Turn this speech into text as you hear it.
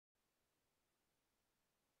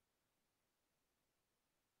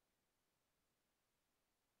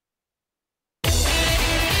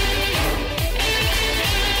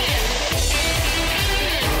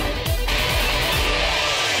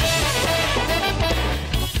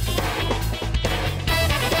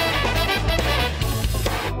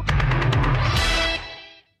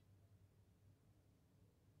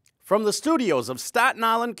From the studios of Staten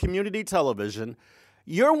Island Community Television,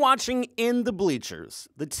 you're watching In the Bleachers,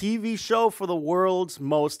 the TV show for the world's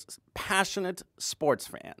most passionate sports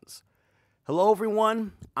fans. Hello,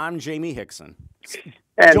 everyone. I'm Jaime Hixson.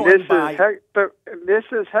 And this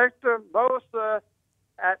is Hector Bosa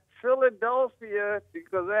at Philadelphia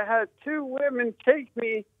because I had two women take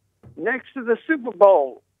me next to the Super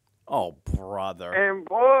Bowl. Oh, brother. And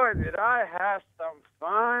boy, did I have some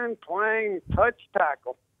fun playing touch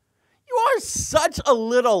tackle. You are such a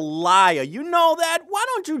little liar. You know that? Why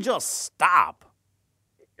don't you just stop?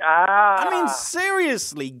 I mean,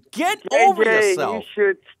 seriously, get over yourself. You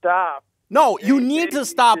should stop. No, you need to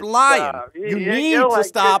stop lying. Stop. You need to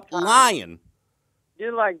stop lying.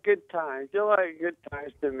 You like good times. You like good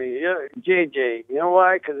times to me. You're JJ. You know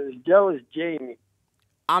why? Because it's jealous Jamie.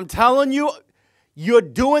 I'm telling you, you're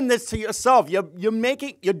doing this to yourself. You're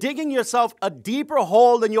digging yourself a deeper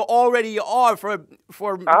hole than you already are for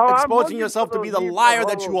exposing yourself to be the liar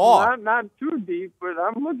that you are. Not too deep, but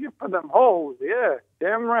I'm looking for them holes. Yeah,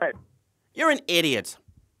 damn right. You're an idiot.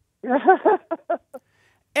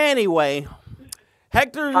 Anyway,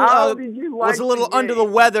 Hector was a little under the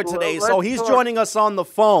weather today, so he's joining us on the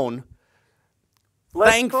phone.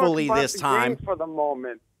 Thankfully, this time. For the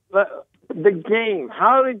moment. The game.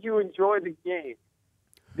 How did you enjoy the game?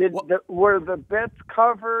 Were the bets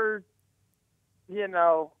covered? You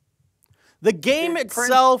know. The game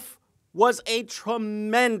itself was a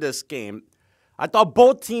tremendous game. I thought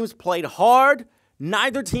both teams played hard.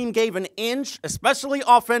 Neither team gave an inch, especially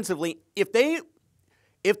offensively. If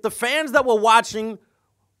the fans that were watching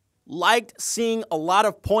liked seeing a lot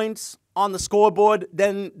of points on the scoreboard,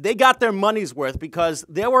 then they got their money's worth because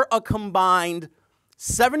there were a combined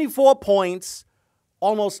 74 points,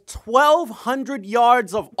 almost 1,200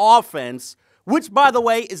 yards of offense, which, by the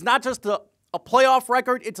way, is not just a playoff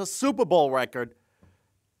record, it's a Super Bowl record.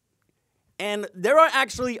 And there are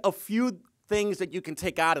actually a few things that you can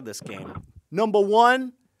take out of this game. Number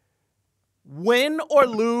one, win or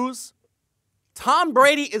lose, Tom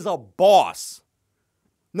Brady is a boss.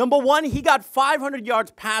 Number one, he got 500 yards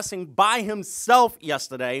passing by himself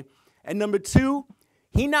yesterday. And number two,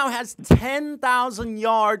 he now has 10,000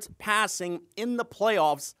 yards passing in the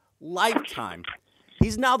playoffs lifetime.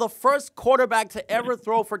 He's now the first quarterback to ever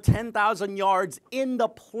throw for 10,000 yards in the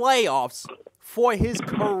playoffs for his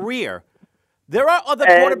career. There are other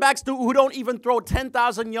quarterbacks who don't even throw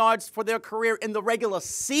 10,000 yards for their career in the regular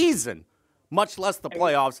season, much less the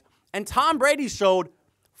playoffs. And Tom Brady showed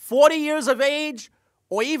 40 years of age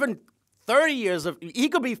or even 30 years of, he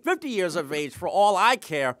could be 50 years of age for all I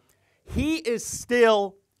care. He is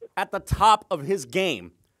still at the top of his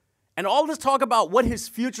game. And all this talk about what his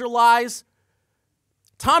future lies,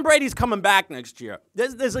 Tom Brady's coming back next year.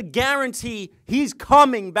 There's a guarantee he's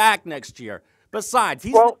coming back next year. Besides,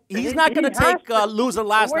 he's not going to take losing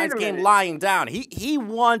last night's game lying down. He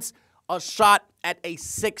wants a shot at a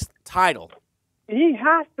sixth title. He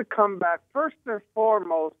has to come back first and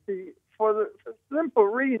foremost for the simple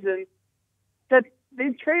reason that they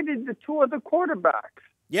traded the two other quarterbacks.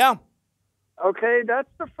 Yeah. Okay, that's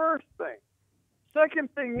the first thing.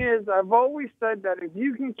 Second thing is, I've always said that if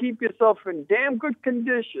you can keep yourself in damn good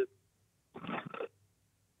condition,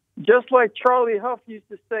 just like Charlie Huff used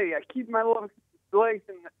to say, I keep my legs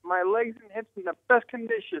and hips in the best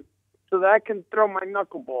condition so that I can throw my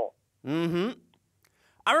knuckleball. Mm-hmm.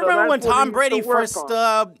 I remember when Tom Brady first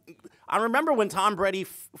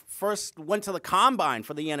went to the combine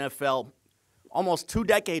for the NFL almost 2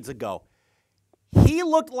 decades ago. He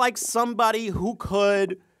looked like somebody who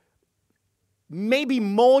could maybe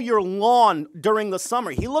mow your lawn during the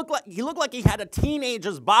summer. He looked like he had a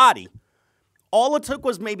teenager's body. All it took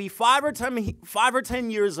was maybe 5 or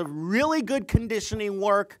 10 years of really good conditioning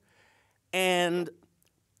work and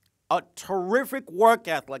a terrific work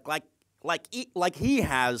ethic like he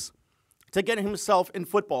has to get himself in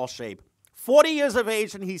football shape. 40 years of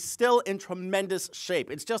age and he's still in tremendous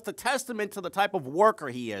shape. It's just a testament to the type of worker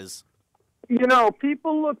he is. You know,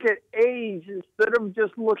 people look at age instead of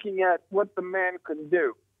just looking at what the man can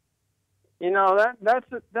do. You know, that's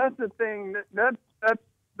the thing. That's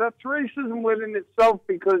racism within itself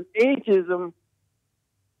because ageism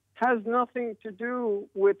has nothing to do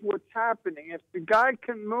with what's happening. If the guy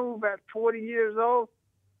can move at 40 years old,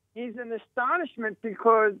 he's an astonishment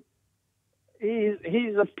because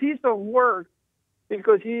he's a piece of work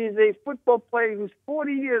because he is a football player who's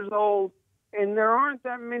 40 years old, and there aren't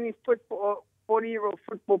that many 40-year-old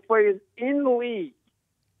football players in the league.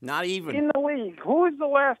 Not even. In the league. Who is the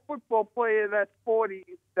last football player that's 40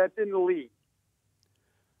 that's in the league?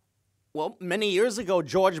 Well, many years ago,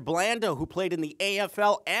 George Blanda, who played in the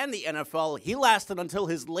AFL and the NFL, he lasted until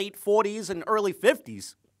his late 40s and early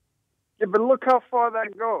 50s. Yeah, but look how far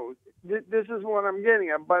that goes. This is what I'm getting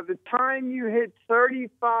at. By the time you hit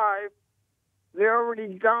 35, they're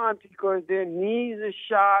already gone because their knees are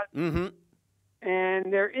shot, and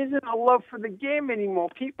there isn't a love for the game anymore.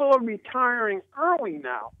 People are retiring early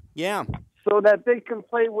now. Yeah. So that they can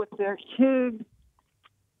play with their kids,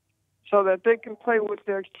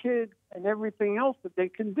 and everything else that they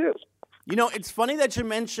can do. You know, it's funny that you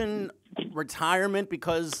mention retirement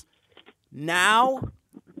because now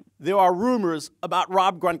there are rumors about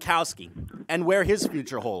Rob Gronkowski and where his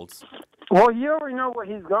future holds. Well, you already know where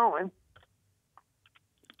he's going.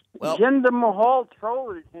 Well, Jinder Mahal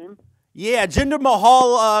trolled him. Yeah, Jinder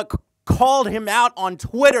Mahal called him out on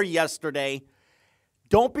Twitter yesterday.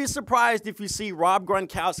 Don't be surprised if you see Rob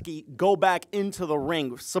Gronkowski go back into the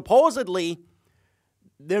ring. Supposedly,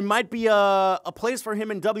 there might be a place for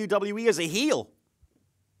him in WWE as a heel.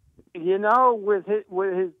 You know, with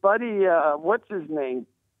his buddy, what's his name?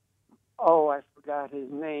 Oh, I forgot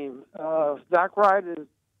his name. Zack Ryder's,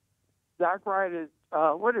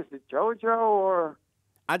 what is it, JoJo or?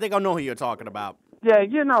 I think I know who you're talking about. Yeah,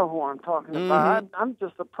 you know who I'm talking about. I'm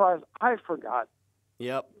just surprised I forgot.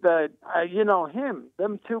 Yep. That,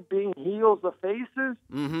 them two being heels or faces,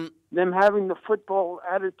 them having the football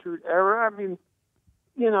attitude era. I mean,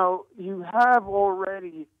 you have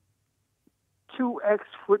already two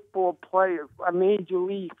ex-football players, major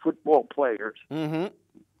league football players. And,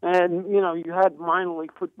 you had minor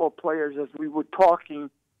league football players, as we were talking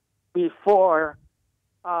before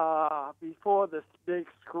this big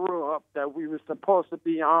screw-up that we were supposed to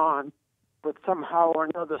be on, but somehow or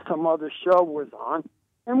another some other show was on,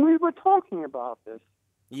 and we were talking about this.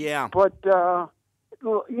 Yeah. But,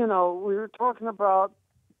 we were talking about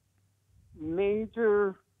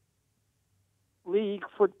major league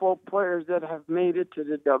football players that have made it to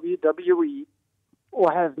the WWE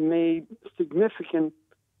or have made significant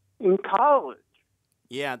in college.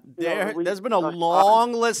 Yeah, there's been a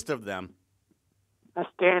long list of them.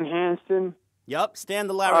 Stan Hansen. Yep, Stan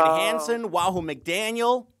the Larry Hansen, Wahoo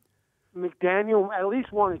McDaniel. McDaniel at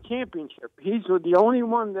least won a championship. He's the only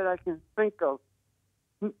one that I can think of.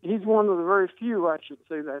 He's one of the very few, I should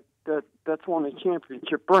say, that's won a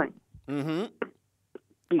championship ring.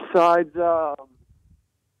 Besides the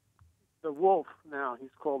Wolf now.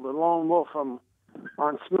 He's called the Lone Wolf on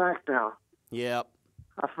SmackDown. Yep.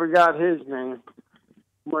 I forgot his name.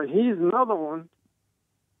 But he's another one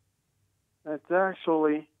that's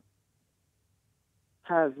actually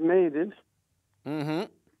has made it in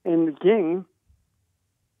the game.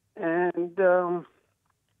 And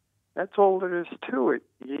that's all there is to it.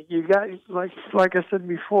 You got, like I said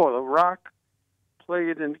before, The Rock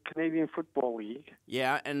played in the Canadian Football League.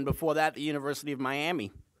 Yeah, and before that, the University of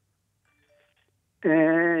Miami.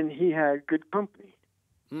 And he had good company.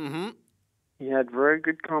 He had very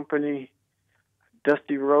good company.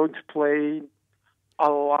 Dusty Rhodes played. A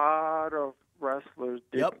lot of wrestlers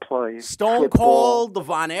did play. Stone Cold, the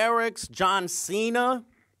Von Erichs, John Cena.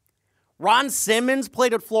 Ron Simmons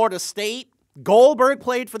played at Florida State. Goldberg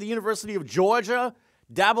played for the University of Georgia.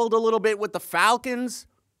 Dabbled a little bit with the Falcons.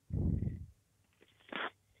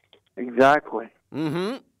 Exactly.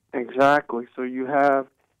 Exactly. So you have...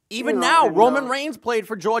 Even now, Roman Reigns played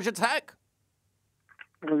for Georgia Tech.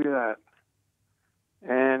 Look at that.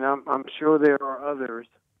 And I'm sure there are others.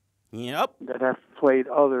 Yep. That have played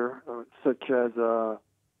such as, I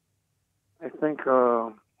think,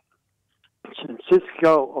 Shinsuke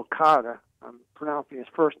Okada. I'm pronouncing his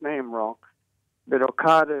first name wrong. But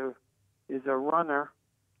Okada is a runner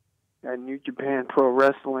at New Japan Pro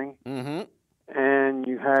Wrestling. And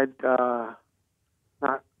you had,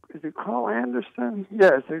 is it Carl Anderson?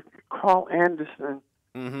 Yes, Carl Anderson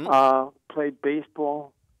played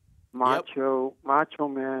baseball. Macho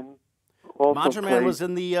Man. Macho Man was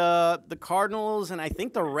in the Cardinals and I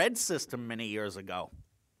think the Red System many years ago.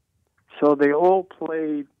 So they all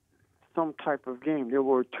played some type of game. There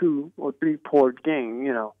were 2 or 3 port game,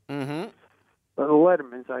 The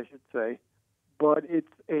Lettermans, I should say. But it's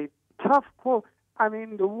a tough call. I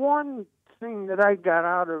mean, the one thing that I got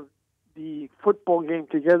out of the football game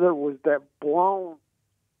together was that blown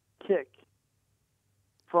kick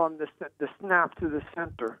from the snap to the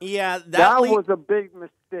center. Yeah, that was a big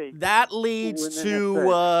mistake. That leads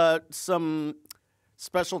to some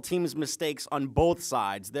special teams mistakes on both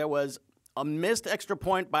sides. There was a missed extra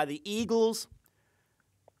point by the Eagles.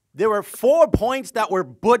 There were 4 points that were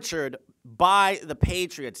butchered by the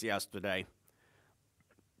Patriots yesterday.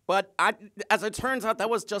 But as it turns out, that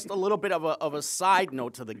was just a little bit of a side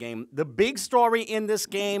note to the game. The big story in this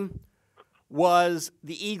game was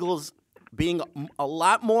the Eagles being a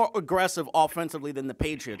lot more aggressive offensively than the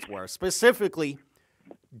Patriots were, specifically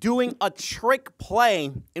doing a trick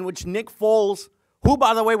play in which Nick Foles, who,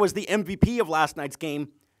 by the way, was the MVP of last night's game,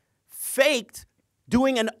 faked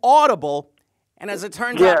doing an audible, and as it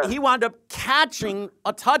turns out, he wound up catching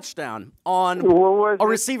a touchdown on a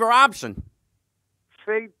receiver option.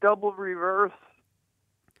 Fake double reverse.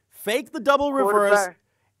 Fake the double reverse,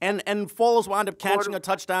 and Foles wound up catching a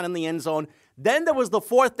touchdown in the end zone. Then there was the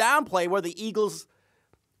fourth down play where the Eagles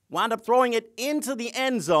wound up throwing it into the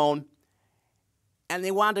end zone, and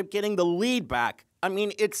they wound up getting the lead back. I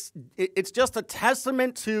mean, it's just a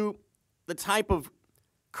testament to the type of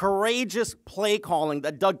courageous play calling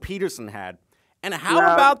that Doug Peterson had. And how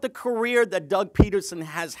about the career that Doug Peterson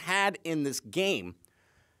has had in this game?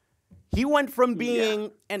 He went from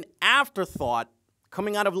being an afterthought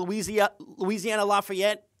coming out of Louisiana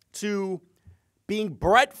Lafayette to being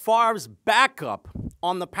Brett Favre's backup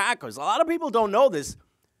on the Packers. A lot of people don't know this.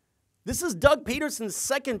 This is Doug Peterson's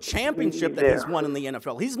second championship that he's won in the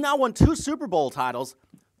NFL. He's now won 2 Super Bowl titles.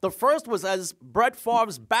 The first was as Brett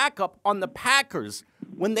Favre's backup on the Packers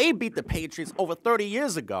when they beat the Patriots over 30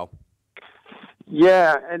 years ago.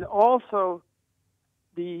 Yeah, and also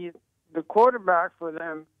the quarterback for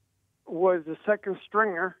them was the second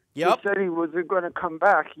stringer. Yep. He said he wasn't going to come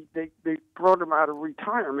back. They brought him out of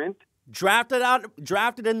retirement. Drafted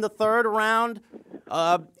in the 3rd round.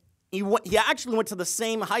 He actually went to the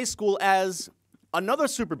same high school as another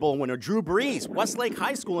Super Bowl winner, Drew Brees, Westlake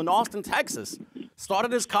High School in Austin, Texas.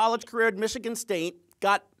 Started his college career at Michigan State,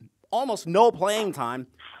 got almost no playing time,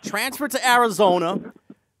 transferred to Arizona,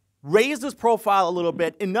 raised his profile a little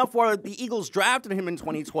bit, enough where the Eagles drafted him in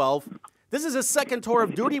 2012. This is his second tour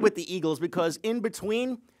of duty with the Eagles because in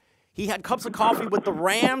between, he had cups of coffee with the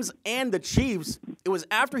Rams and the Chiefs. It was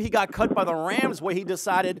after he got cut by the Rams where he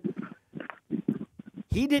decided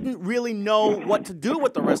he didn't really know what to do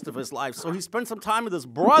with the rest of his life. So he spent some time with his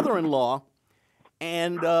brother-in-law,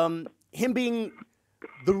 and him being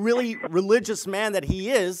the really religious man that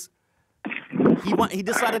he is, he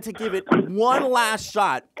decided to give it one last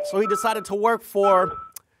shot. So he decided to work for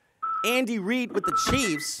Andy Reid with the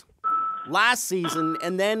Chiefs last season,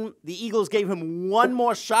 and then the Eagles gave him one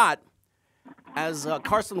more shot as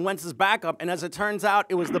Carson Wentz's backup. And as it turns out,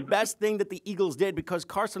 it was the best thing that the Eagles did because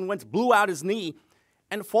Carson Wentz blew out his knee,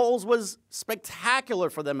 and Foles was spectacular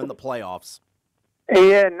for them in the playoffs.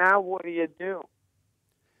 Yeah, now what do?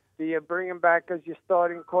 Do you bring him back as your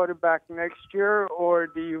starting quarterback next year, or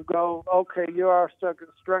do you go, okay, you're our second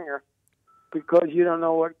stringer because you don't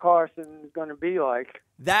know what Carson is going to be like?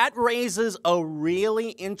 That raises a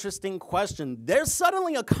really interesting question. There's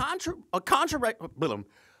suddenly a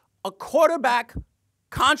quarterback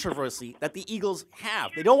controversy that the Eagles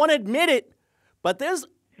have. They don't want to admit it, but there's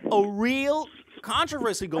a real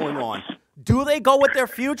controversy going on. Do they go with their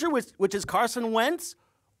future, which is Carson Wentz,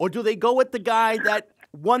 or do they go with the guy that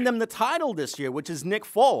won them the title this year, which is Nick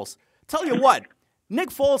Foles? Tell you what, Nick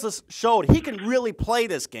Foles has showed he can really play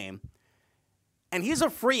this game, and he's a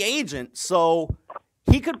free agent, so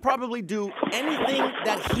he could probably do anything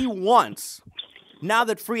that he wants now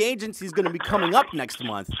that free agency is going to be coming up next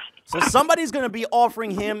month. So somebody's going to be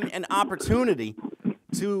offering him an opportunity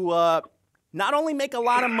to not only make a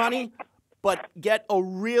lot of money, but get a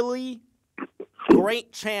really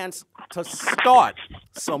great chance to start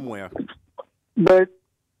somewhere. But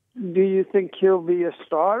do you think he'll be a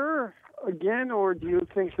starter again, or do you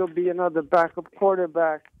think he'll be another backup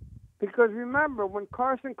quarterback? Because remember, when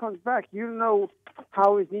Carson comes back, you don't know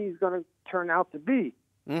how his knee is going to turn out to be.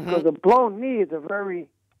 Mm-hmm. Because a blown knee is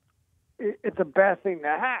it's a bad thing to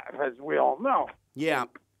have, as we all know. Yeah.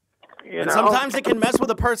 And sometimes it can mess with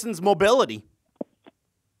a person's mobility.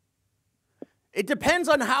 It depends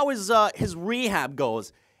on how his rehab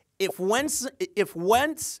goes. If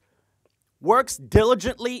Wentz works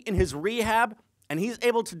diligently in his rehab and he's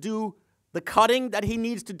able to do the cutting that he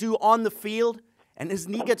needs to do on the field and his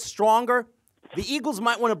knee gets stronger, the Eagles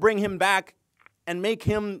might want to bring him back and make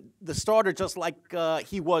him the starter just like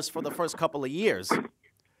he was for the first couple of years.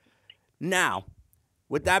 Now,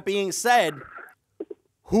 with that being said,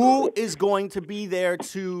 who is going to be there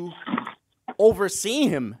to oversee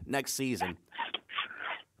him next season?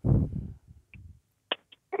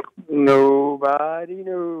 Nobody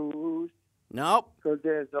knows. Nope. Because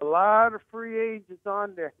there's a lot of free agents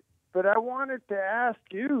on there. But I wanted to ask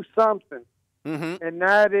you something. Mm-hmm. And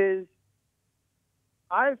that is,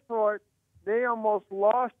 I thought they almost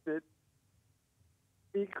lost it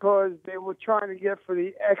because they were trying to get for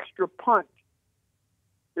the extra punt,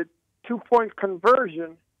 the 2-point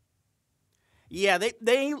conversion. Yeah,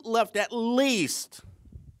 they left at least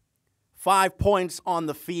 5 points on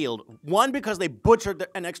the field. One, because they butchered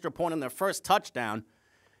an extra point on their first touchdown.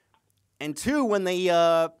 And two, when they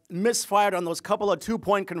misfired on those couple of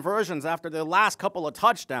 2-point conversions after their last couple of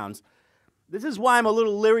touchdowns. This is why I'm a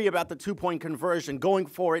little leery about the 2-point conversion, going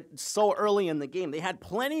for it so early in the game. They had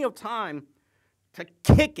plenty of time to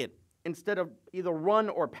kick it instead of either run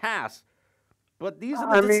or pass. But these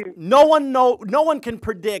are no one can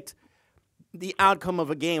predict the outcome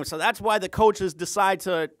of a game. So that's why the coaches decide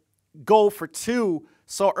to go for 2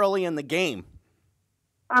 so early in the game.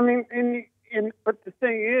 I mean, but the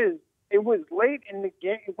thing is, it was late in the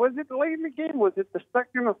game. Was it late in the game? Was it the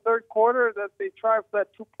second or third quarter that they tried for that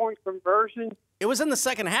 2-point conversion? It was in the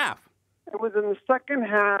second half. It was in the second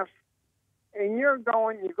half, and you're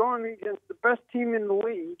going against the best team in the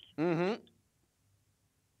league. Mm-hmm.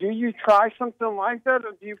 Do you try something like that,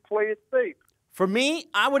 or do you play it safe? For me,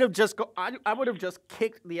 I would have just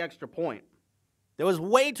kicked the extra point. There was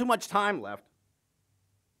way too much time left.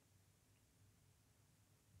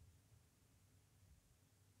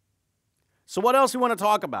 So what else do you want to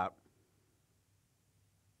talk about?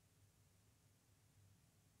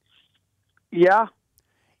 Yeah.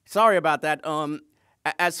 Sorry about that.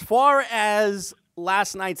 As far as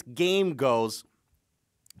last night's game goes,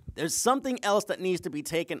 there's something else that needs to be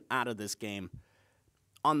taken out of this game.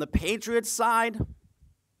 On the Patriots side,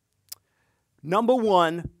 number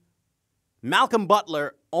one, Malcolm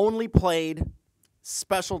Butler only played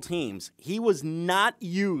special teams. He was not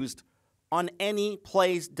used on any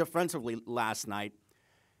plays defensively last night.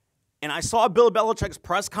 And I saw Bill Belichick's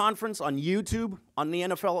press conference on YouTube, on the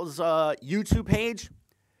NFL's YouTube page.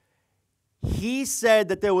 He said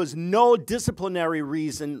that there was no disciplinary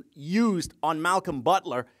reason used on Malcolm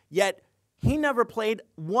Butler, yet he never played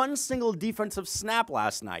one single defensive snap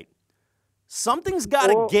last night. Something's got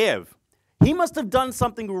to give. He must have done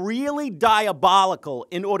something really diabolical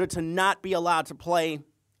in order to not be allowed to play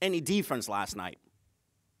any defense last night.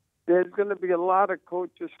 There's going to be a lot of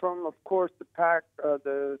coaches from, of course,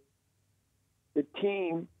 the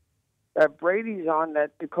team that Brady's on,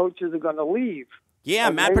 that the coaches are going to leave. Yeah,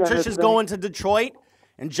 and Matt Patricia's going to Detroit,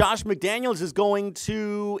 and Josh McDaniels is going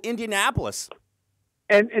to Indianapolis.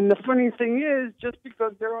 And the funny thing is, just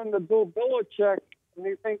because they're under Bill Belichick, and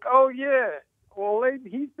they think, oh yeah, well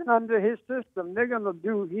he's been under his system, they're going to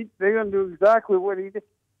do exactly what he did.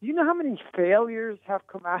 Do you know how many failures have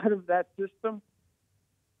come out of that system?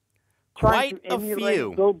 Quite a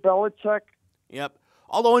few. Bill Belichick. Yep.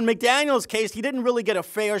 Although in McDaniel's case, he didn't really get a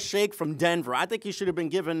fair shake from Denver. I think he should have been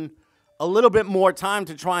given a little bit more time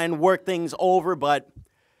to try and work things over, but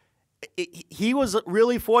he was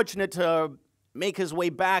really fortunate to make his way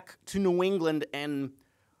back to New England and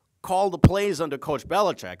call the plays under Coach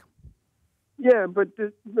Belichick. Yeah, but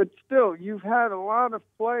still, you've had a lot of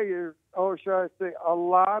players, or should I say, a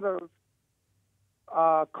lot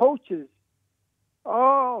of coaches.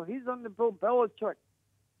 Oh, he's under Bill Belichick.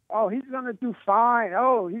 Oh, he's going to do fine.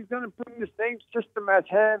 Oh, he's going to bring the same system as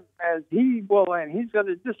him as he will, and he's going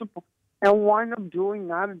to discipline and wind up doing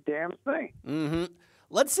not a damn thing. Mm-hmm.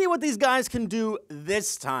 Let's see what these guys can do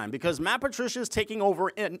this time, because Matt Patricia is taking over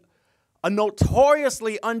in a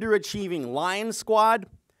notoriously underachieving Lions squad.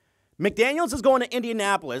 McDaniels is going to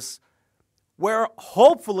Indianapolis, where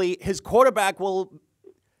hopefully his quarterback will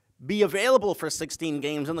be available for 16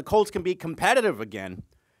 games and the Colts can be competitive again.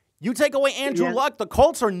 You take away Andrew Luck, the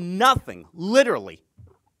Colts are nothing, literally.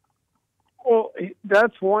 Well,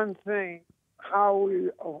 that's one thing. How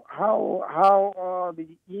the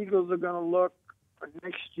Eagles are going to look for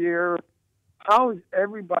next year. How is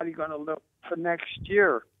everybody going to look for next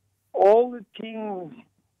year? All the teams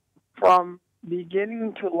from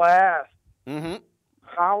beginning to last,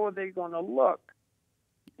 how are they going to look?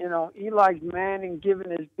 You know, Eli Manning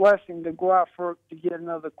giving his blessing to go out to get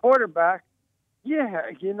another quarterback. Yeah,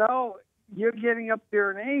 you know, you're getting up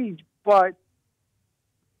there in age, but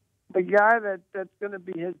the guy that's going to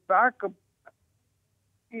be his backup,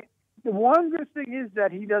 the one good thing is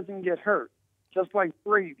that he doesn't get hurt, just like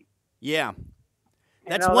Brady. Yeah.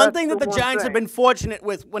 That's one thing that the Giants have been fortunate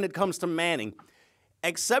with when it comes to Manning.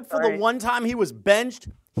 Except for the one time he was benched,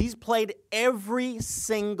 he's played every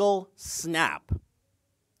single snap.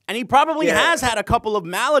 And he probably has had a couple of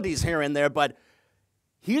maladies here and there, but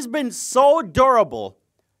he's been so durable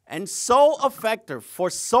and so effective for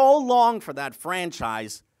so long for that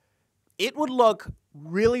franchise, it would look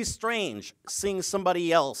really strange seeing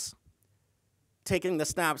somebody else taking the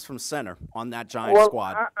snaps from center on that Giants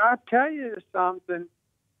squad. I'll tell you something.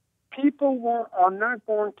 People are not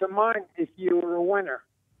going to mind if you were a winner.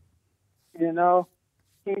 You know,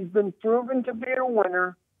 he's been proven to be a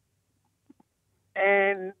winner.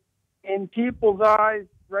 And in people's eyes,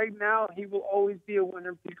 right now he will always be a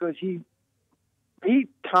winner because he beat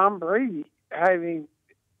Tom Brady. I mean,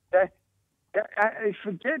 I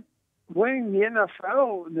forget winning the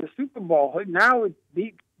NFL, the Super Bowl. Now it's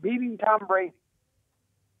beating Tom Brady.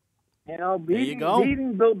 You know, beating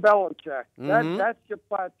Bill Belichick. Mm-hmm. That's your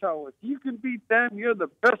plateau. If you can beat them, you're the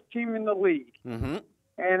best team in the league. Mm-hmm.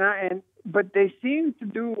 But they seem to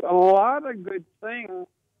do a lot of good things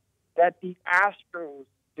that the Astros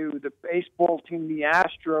do. The baseball team, the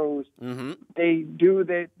Astros, mm-hmm. they do.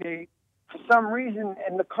 They for some reason,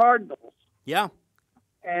 and the Cardinals. Yeah.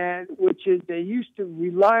 And which is they used to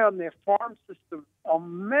rely on their farm system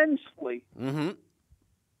immensely, mm-hmm.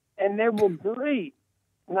 and they were great.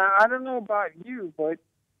 Now I don't know about you, but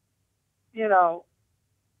you know,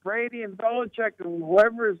 Brady and Belichick and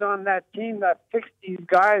whoever is on that team that picks these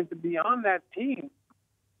guys to be on that team.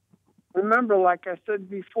 Remember, like I said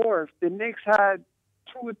before, if the Knicks had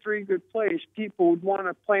 2 or 3 good players, people would want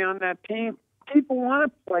to play on that team. People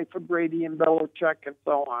want to play for Brady and Belichick and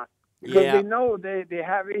so on. Because they know they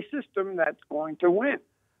have a system that's going to win.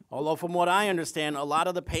 Although, from what I understand, a lot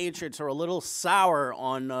of the Patriots are a little sour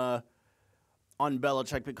on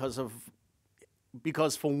Belichick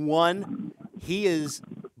because for one, he is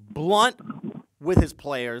blunt with his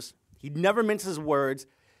players. He never minces words.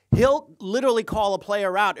 He'll literally call a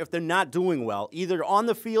player out if they're not doing well, either on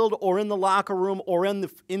the field or in the locker room or in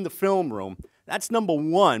the film room. That's number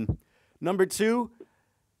one. Number two,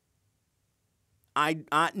 I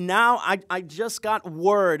just got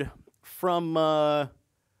word from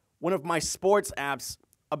one of my sports apps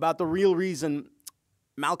about the real reason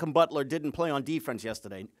Malcolm Butler didn't play on defense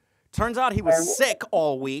yesterday. Turns out he was sick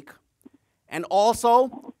all week, and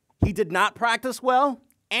also he did not practice well,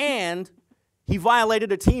 and he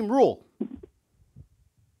violated a team rule.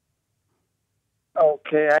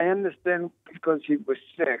 Okay, I understand because he was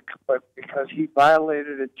sick, but because he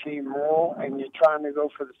violated a team rule and you're trying to go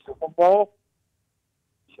for the Super Bowl,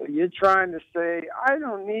 so you're trying to say, I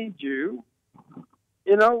don't need you.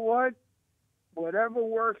 You know what? Whatever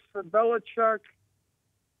works for Belichick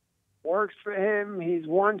works for him. He's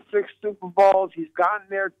won 6 Super Bowls. He's gotten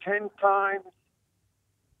there 10 times.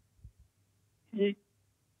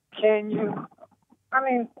 I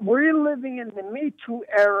mean, we're living in the Me Too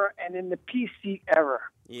era and in the PC era.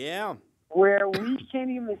 Yeah. Where we can't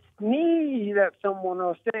even sneeze at someone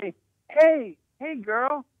or say, hey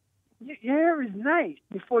girl, your hair is nice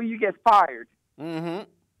before you get fired. Mm-hmm.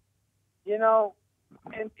 You know,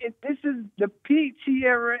 and this is the PC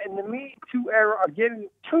era and the Me Too era are getting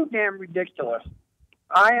too damn ridiculous.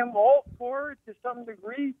 I am all for it to some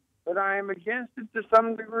degree, but I am against it to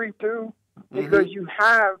some degree too, because you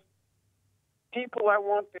have people that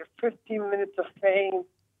want their 15 minutes of fame,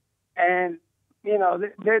 and you know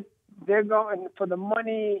they're going for the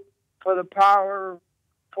money, for the power,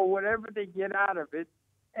 for whatever they get out of it,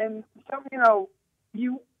 and some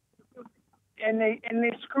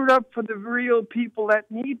they screwed up for the real people that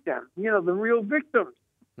need them, the real victims,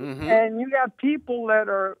 and you got people that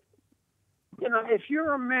are. If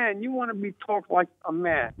you're a man, you want to be talked like a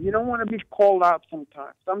man. You don't want to be called out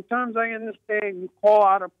sometimes. Sometimes I understand you call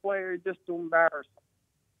out a player just to embarrass him.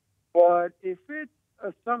 But if it's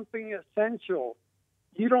something essential,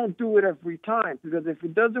 you don't do it every time. Because if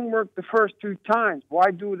it doesn't work the first 2 times,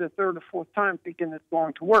 why do it a 3rd or 4th time thinking it's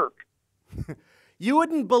going to work? You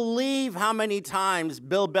wouldn't believe how many times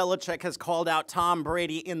Bill Belichick has called out Tom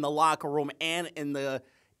Brady in the locker room and in the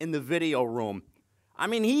video room. I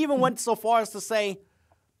mean, he even went so far as to say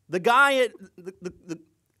the guy,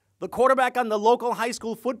 the quarterback on the local high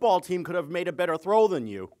school football team could have made a better throw than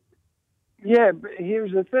you. Yeah, but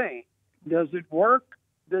here's the thing. Does it work?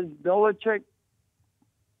 Does the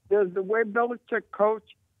way Belichick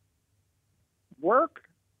coach work?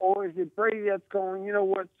 Or is it Brady that's going, you know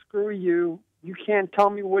what, screw you. You can't tell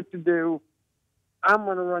me what to do. I'm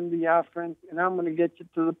going to run the offense, and I'm going to get you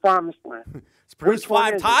to the promised land. It's produced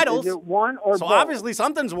 5 titles. Is it one or so both? Obviously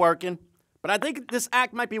something's working. But I think this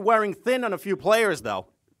act might be wearing thin on a few players, though.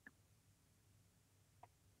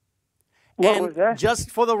 What was that?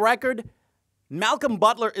 Just for the record, Malcolm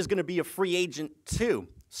Butler is going to be a free agent, too.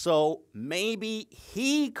 So maybe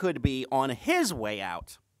he could be on his way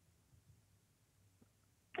out.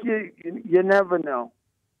 You never know.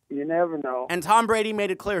 You never know. And Tom Brady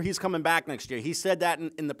made it clear he's coming back next year. He said that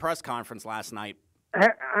in the press conference last night.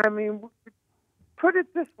 I mean, put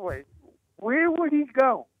it this way. Where would he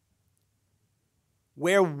go?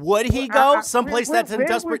 Where would he go? Someplace that's in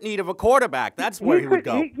desperate need of a quarterback. That's where he would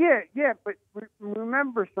go. Yeah, but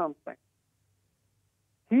remember something.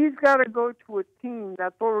 He's got to go to a team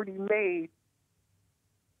that's already made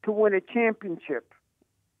to win a championship.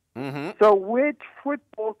 Mm-hmm. So which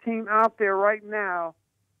football team out there right now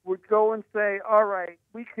would go and say, all right,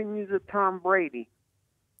 we can use a Tom Brady?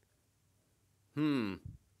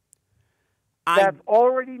 That's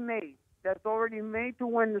already made. That's already made to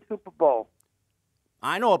win the Super Bowl.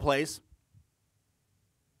 I know a place.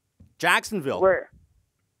 Jacksonville. Where?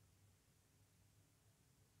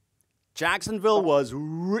 Jacksonville was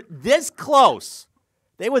this close.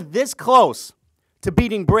 They were this close to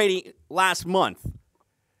beating Brady last month.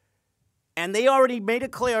 And they already made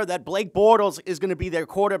it clear that Blake Bortles is going to be their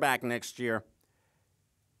quarterback next year.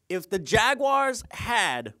 If the Jaguars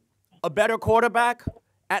had a better quarterback,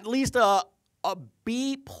 at least a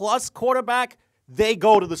B-plus quarterback, they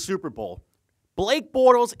go to the Super Bowl. Blake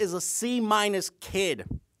Bortles is a C-minus kid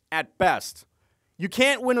at best. You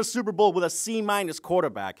can't win a Super Bowl with a C-minus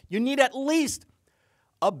quarterback. You need at least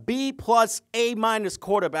a B-plus, A-minus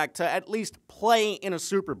quarterback to at least play in a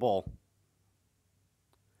Super Bowl.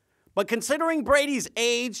 But considering Brady's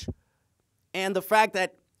age and the fact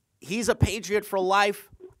that he's a Patriot for life,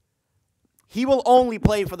 he will only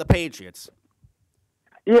play for the Patriots.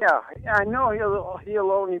 Yeah, I know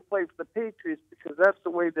he'll only play for the Patriots because that's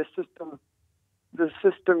the way the system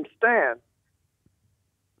stands.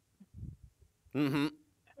 Mm-hmm.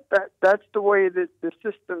 That's the way that the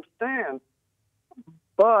system stands.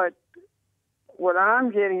 But what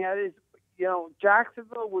I'm getting at is,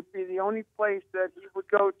 Jacksonville would be the only place that he would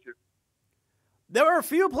go to. There are a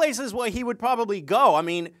few places where he would probably go. I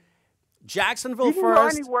mean, Jacksonville he can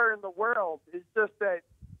first. Go anywhere in the world. It's just that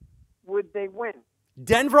would they win?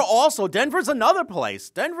 Denver also. Denver's another place.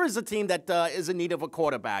 Denver's a team that is in need of a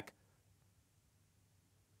quarterback.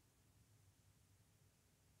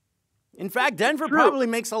 In fact, Denver probably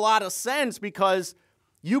makes a lot of sense because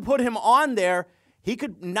you put him on there, he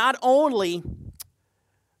could not only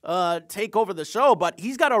take over the show, but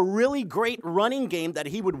he's got a really great running game that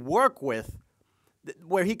he would work with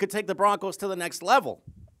where he could take the Broncos to the next level.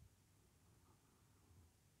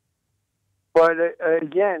 But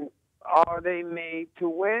again, are they made to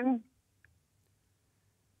win?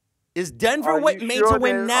 Is Denver made to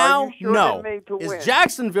win now? No. Is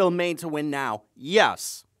Jacksonville made to win now?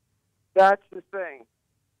 Yes. That's the thing.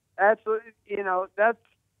 That's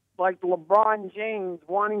like LeBron James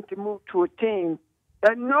wanting to move to a team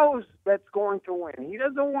that knows that's going to win. He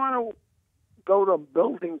doesn't want to go to a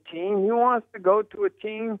building team. He wants to go to a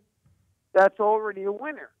team that's already a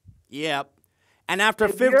winner. Yeah. And after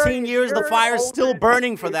 15 years, the fire's still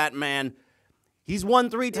burning for that man. He's won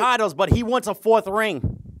 3 titles, but he wants a 4th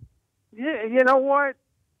ring. Yeah, you know what?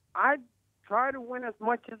 I try to win as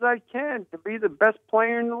much as I can to be the best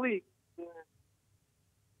player in the league.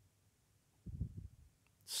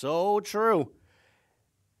 So true.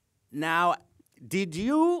 Now, did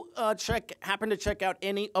you happen to check out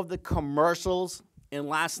any of the commercials in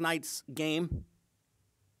last night's game?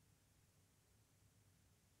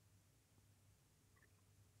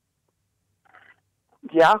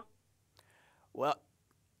 Yeah. Well,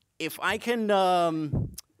 if I can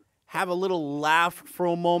have a little laugh for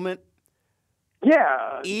a moment.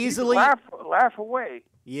 Yeah. Easily. Laugh away.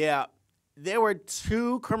 Yeah. There were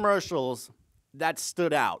 2 commercials that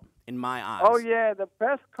stood out in my eyes. Oh, yeah, the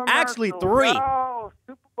best commercials. Actually, 3. Oh,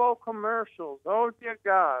 Super Bowl commercials. Oh, dear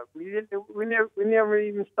God. We never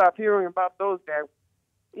even stopped hearing about those guys.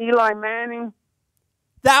 Eli Manning.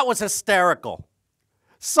 That was hysterical.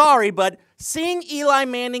 Sorry, but seeing Eli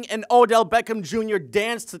Manning and Odell Beckham Jr.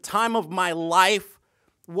 dance to Time of My Life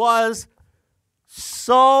was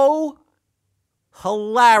so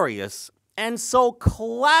hilarious and so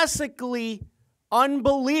classically,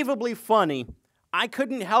 unbelievably funny. I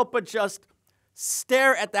couldn't help but just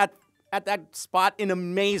stare at that spot in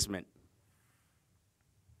amazement.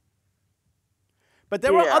 But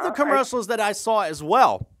there were other commercials that I saw as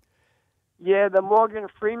well. Yeah, the Morgan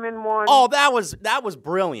Freeman one. Oh, that was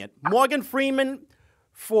brilliant. Morgan Freeman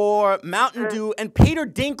for Mountain Dew and Peter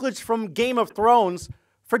Dinklage from Game of Thrones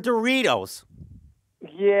for Doritos.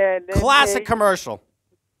 Yeah. Classic commercial.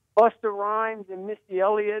 Busta Rhymes and Missy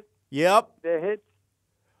Elliott. Yep. The hits.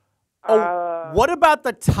 Oh, what about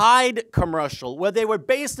the Tide commercial where they were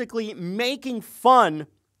basically making fun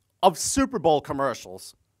of Super Bowl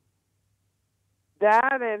commercials?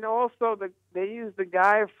 That, and also they used the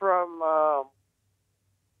guy from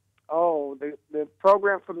the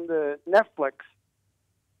program from the Netflix.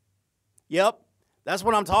 Yep, that's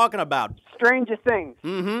what I'm talking about. Stranger Things.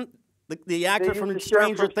 Mm-hmm. The actor from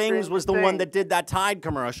Stranger Things was the one that did that Tide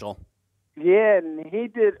commercial. Yeah, and he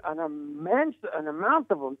did an amount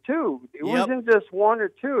of them too. It wasn't just 1 or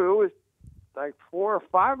 2. It was like 4 or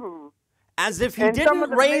 5 of them. As if he And some didn't of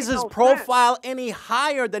them raise made his no profile any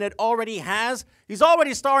higher than it already has. He's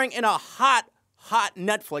already starring in a hot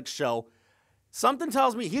Netflix show. Something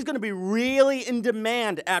tells me he's going to be really in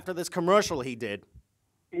demand after this commercial he did.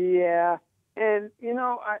 Yeah. And,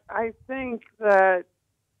 I think that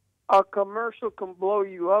a commercial can blow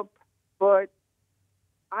you up, but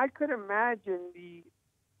I could imagine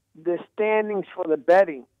the standings for the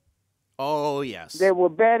betting. Oh, yes. They were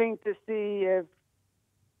betting to see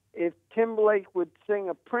if Timberlake would sing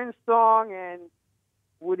a Prince song, and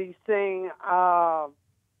would he sing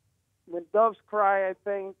When Doves Cry, I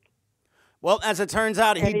think. Well, as it turns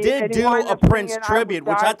out, he And did he do wound a up Prince singing, tribute, "I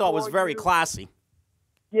Would which I Die thought was for very You." classy.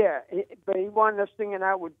 Yeah, but he wound up singing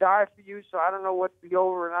 "I Would Die for You," so I don't know what the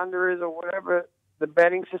over and under is or whatever the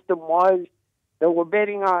betting system was. They were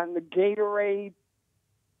betting on the Gatorade,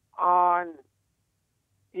 on,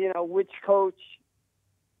 which coach.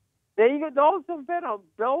 They also bet on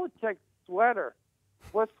Belichick's sweater.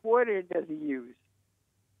 What sweater does he use?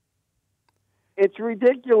 It's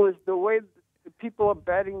ridiculous the way the people are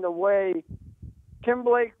betting, the way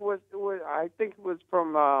Timberlake was I think it was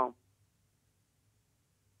from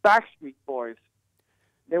Backstreet Boys.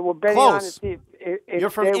 They were betting on to see if You're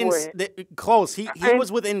from they were close. He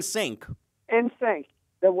was with NSYNC. NSYNC.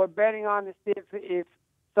 They were betting on to see if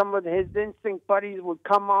some of his NSYNC buddies would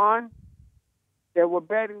come on. They were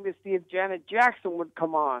betting to see if Janet Jackson would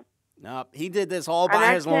come on. No, he did this all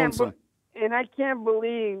by his lonesome. And I can't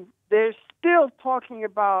believe they're still talking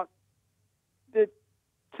about the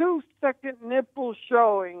 2-second nipple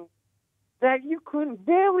showing that you couldn't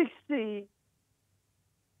barely see.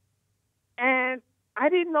 And I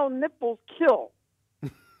didn't know nipples kill.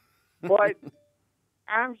 But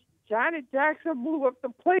Janet Jackson blew up the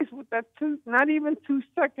place with that not even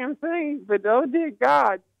 2-second thing. But oh dear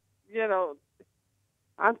God,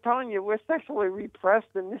 I'm telling you, we're sexually repressed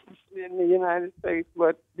in the United States.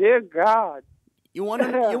 But dear God, you want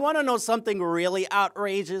to know something really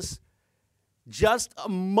outrageous? Just a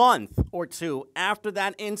month or two after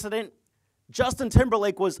that incident, Justin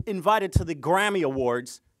Timberlake was invited to the Grammy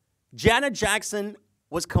Awards. Janet Jackson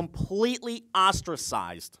was completely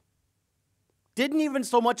ostracized. Didn't even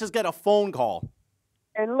so much as get a phone call.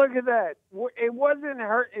 And look at that. It wasn't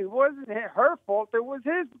her. It wasn't her fault. It was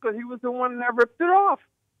his, because he was the one that ripped it off.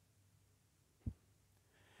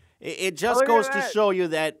 It just goes to show you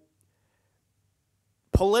that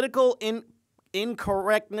political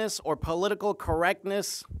incorrectness or political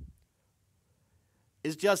correctness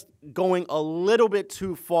is just going a little bit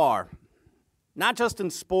too far. Not just in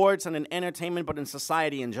sports and in entertainment, but in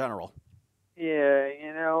society in general.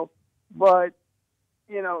 Yeah, but,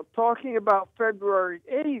 talking about February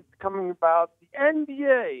 8th coming about, the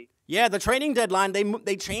NBA. Yeah, the trading deadline,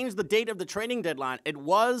 they changed the date of the trading deadline. It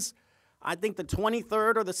was, I think, the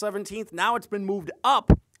 23rd or the 17th. Now it's been moved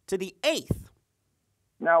up to the 8th.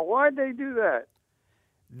 Now, why'd they do that?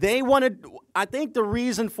 I think the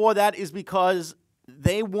reason for that is because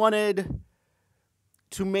they wanted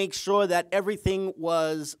to make sure that everything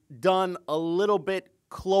was done a little bit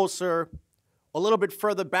closer, a little bit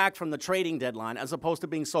further back from the trading deadline, as opposed to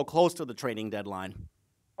being so close to the trading deadline.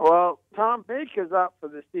 Well, Tom Baker's out for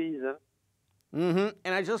the season. Mm-hmm.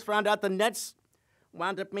 And I just found out the Nets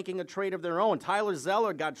wound up making a trade of their own. Tyler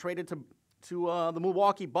Zeller got traded to the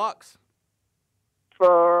Milwaukee Bucks.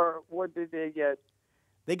 For what did they get?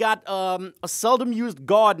 They got a seldom-used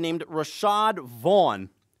guard named Rashad Vaughn,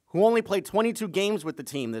 who only played 22 games with the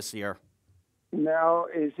team this year. Now,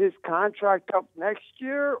 is his contract up next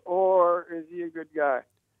year, or is he a good guy?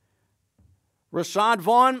 Rashad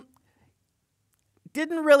Vaughn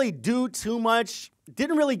didn't really do too much,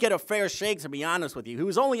 didn't really get a fair shake, to be honest with you. He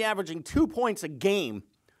was only averaging 2 points a game.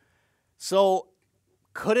 So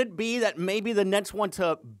could it be that maybe the Nets want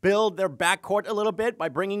to build their backcourt a little bit by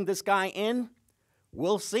bringing this guy in?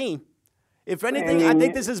 We'll see. If anything, I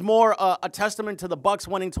think this is more a testament to the Bucks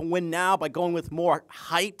wanting to win now by going with more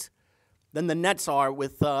height than the Nets are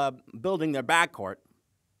with building their backcourt.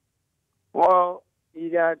 Well, you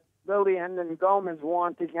got Billy Hendon Gomez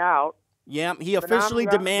wanting out. Yeah, he officially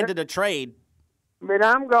demanded a trade. But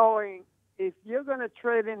I'm going, if you're going to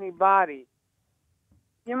trade anybody,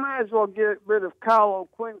 you might as well get rid of Kyle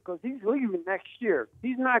O'Quinn, because he's leaving next year.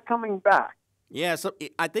 He's not coming back. Yeah, so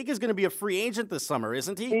I think he's going to be a free agent this summer,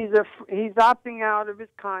 isn't he? He's opting out of his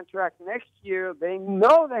contract next year. They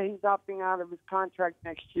know that he's opting out of his contract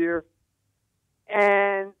next year.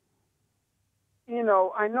 And,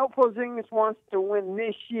 I know Porzingis wants to win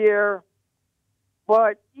this year,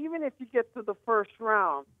 but even if you get to the first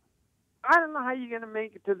round, I don't know how you're going to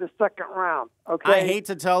make it to the second round. Okay, I hate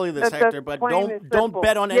to tell you this, Hector, but don't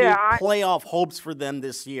bet on any playoff hopes for them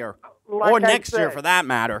this year. or next year for that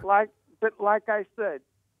matter. But like I said,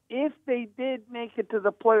 if they did make it to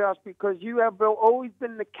the playoffs, because you have always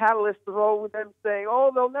been the catalyst of all of them saying,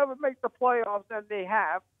 "Oh, they'll never make the playoffs," and they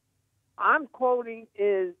have. I'm quoting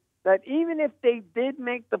is that even if they did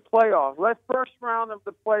make the playoffs, first round of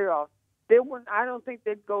the playoffs, I don't think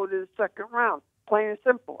they'd go to the second round. Plain and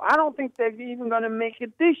simple. I don't think they're even going to make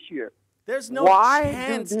it this year. There's no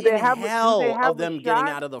chance in hell of them getting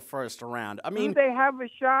out of the first round. I mean, do they have a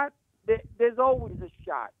shot? There's always a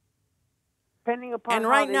shot. Depending upon and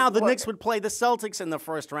right now, the Knicks would play the Celtics in the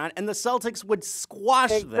first round, and the Celtics would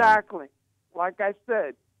squash them. Exactly. Like I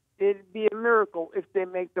said, it'd be a miracle if they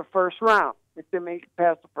make the first round, if they make it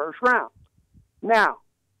past the first round. Now,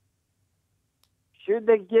 should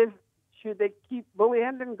they keep Billy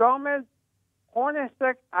Hendon Gomez?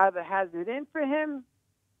 Hornacek either has it in for him.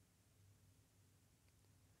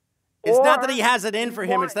 It's not that he has it in for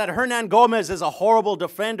him. It's that Hernan Gomez is a horrible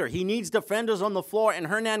defender. He needs defenders on the floor, and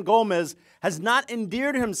Hernan Gomez has not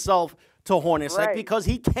endeared himself to Hornacek because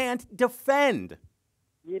he can't defend.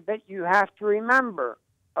 But you have to remember,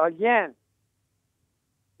 again,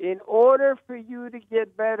 in order for you to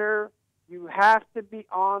get better, you have to be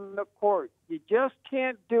on the court. You just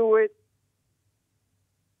can't do it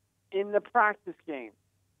in the practice game.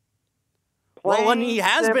 Well, when he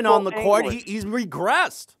has been on the court, he's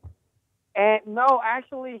regressed. And no,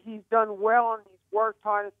 actually, he's done well and he's worked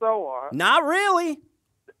hard and so on. Not really.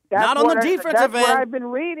 Not on the defensive end. That's what I've been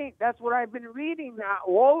reading. That's what I've been reading now.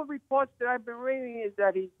 All the reports that I've been reading is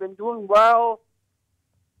that he's been doing well.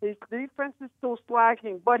 His defense is still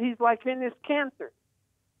slacking, but he's like Enes Kanter.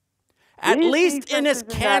 At least Enes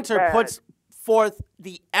Kanter puts forth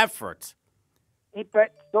the effort.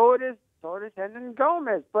 But so does Hernan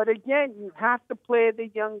Gomez. But again, you have to play the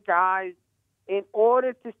young guys in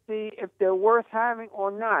order to see if they're worth having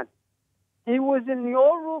or not. He was in the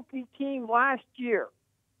all-rookie team last year.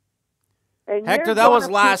 And Hector, that was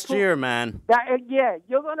last year, man.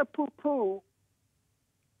 You're going to poo-poo.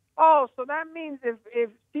 Oh, so that means if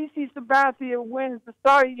CeCe Sabathia wins the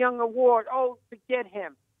Cy Young Award, forget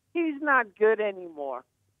him. He's not good anymore.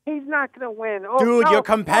 He's not going to win. Dude, you're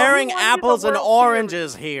comparing apples and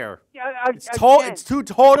oranges here. It's two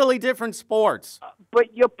totally different sports.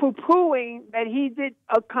 But you're poo-pooing that he did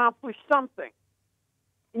accomplish something.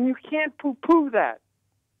 And you can't poo-poo that.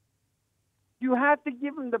 You have to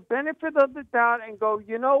give him the benefit of the doubt and go,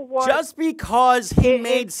 you know what? Just because he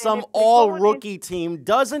made some all-rookie team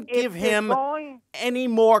doesn't give him any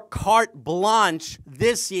more carte blanche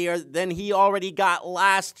this year than he already got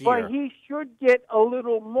last year. But he should get a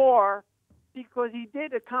little more because he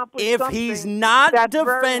did accomplish something. If he's not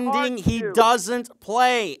defending, he doesn't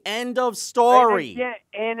play. End of story.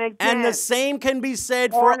 And the same can be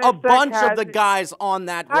said for a bunch of the guys on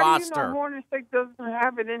that roster. How do you know Hornacek doesn't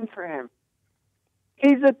have it in for him?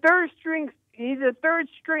 He's a third string. He's a third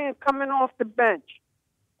string coming off the bench.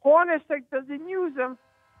 Hornacek doesn't use him,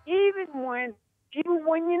 even when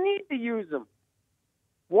you need to use him.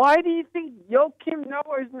 Why do you think Joakim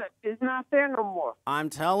Noah is not there no more? I'm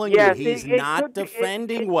telling you, he's not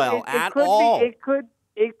defending well at all.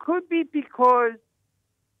 It could be because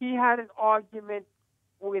he had an argument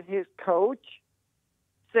with his coach,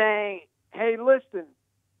 saying, "Hey, listen,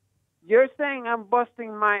 you're saying I'm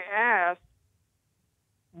busting my ass,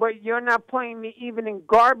 but you're not playing me even in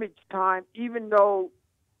garbage time, even though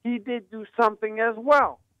he did do something as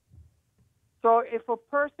well." So if a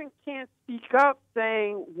person can't speak up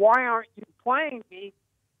saying, "Why aren't you playing me?"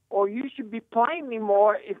 or "You should be playing me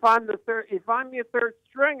more if I'm your third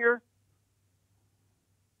stringer,"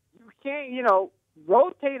 you can't,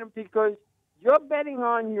 rotate him because you're betting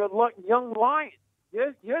on your young Lions.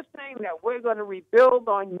 You're saying that we're going to rebuild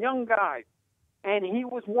on young guys. And he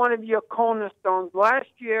was one of your cornerstones last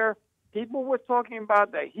year. People were talking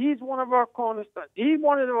about that. He's one of our cornerstones. He's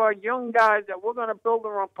one of our young guys that we're going to build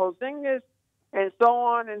around Porzingis, and so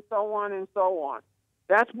on and so on and so on.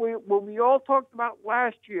 That's what we all talked about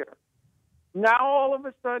last year. Now all of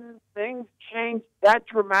a sudden things change that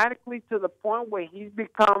dramatically to the point where he's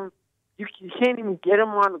become, you can't even get him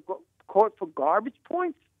on the court for garbage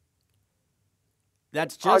points.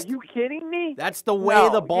 That's just. Are you kidding me? That's the way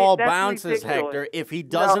the ball bounces, ridiculous. Hector. If he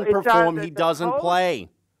doesn't perform, he doesn't play.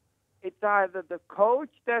 It's either the coach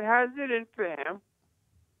that has it in for him.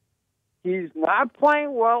 He's not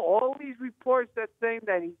playing well. All these reports that saying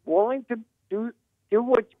that he's willing to do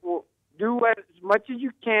as much as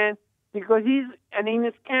you can because he's an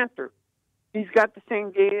Enes Kanter. He's got the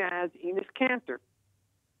same game as Enes Kanter.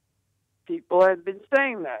 People have been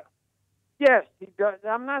saying that. Yes, he does.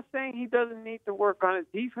 I'm not saying he doesn't need to work on his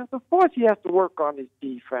defense. Of course he has to work on his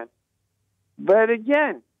defense. But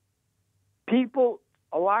again,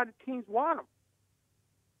 a lot of teams want him.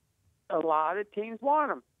 A lot of teams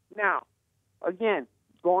want him. Now, again,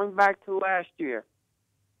 going back to last year,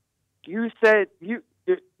 you said,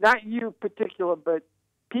 not you particular, but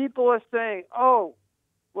people are saying, oh,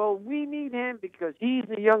 well, we need him because he's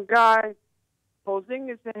a young guy.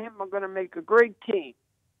 Porzingis and him are going to make a great team.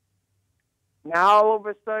 Now, all of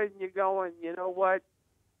a sudden, you're going, you know what?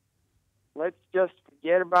 Let's just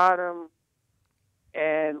forget about him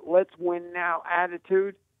and let's win now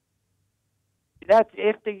attitude. That's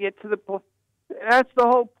if they get to the point. That's the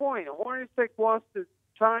whole point. Hornacek is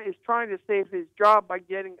trying to save his job by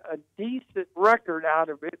getting a decent record out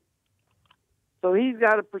of it. So he's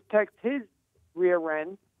got to protect his rear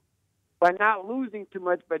end by not losing too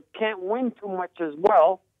much, but can't win too much as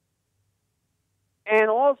well. And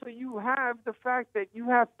also you have the fact that you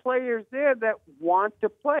have players there that want to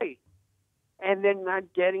play, and they're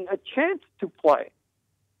not getting a chance to play.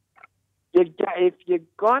 If you're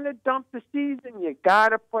going to dump the season, you got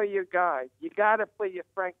to play your guys. You got to play your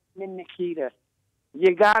Frank Nikita.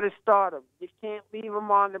 You got to start them. You can't leave them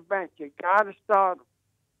on the bench. You got to start them.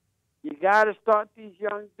 You got to start these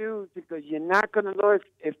young dudes because you're not going to know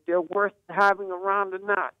if they're worth having around or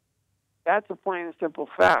not. That's a plain and simple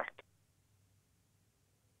fact.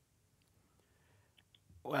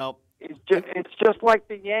 Well, it's just like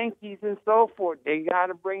the Yankees and so forth. They got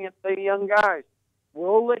to bring in the young guys.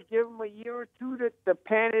 Will they give them a year or two to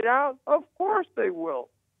pan it out? Of course they will.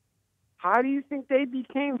 How do you think they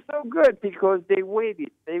became so good? Because they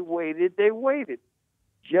waited.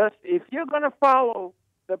 Just if you're going to follow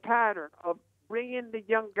the pattern of bringing the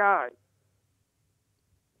young guys,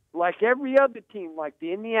 like every other team, like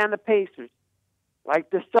the Indiana Pacers, like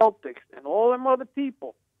the Celtics, and all them other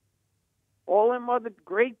people, all them other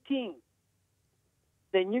great teams,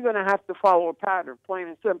 then you're going to have to follow a pattern, plain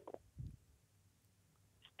and simple.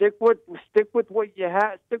 Stick with what you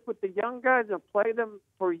have. Stick with the young guys and play them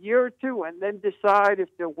for a year or two, and then decide if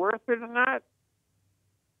they're worth it or not.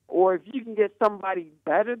 Or if you can get somebody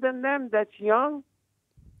better than them that's young,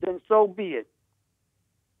 then so be it.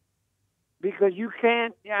 Because you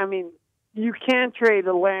can't trade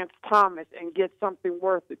a Lance Thomas and get something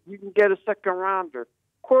worth it. You can get a second rounder.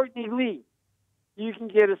 Courtney Lee, you can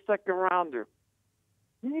get a second rounder.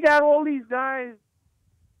 You got all these guys,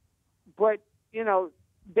 but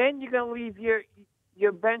then you're going to leave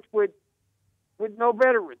your bench with no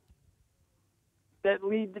veterans that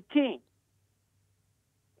lead the team.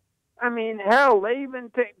 I mean, hell,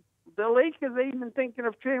 the Lakers are even thinking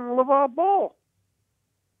of trading LeVar Ball.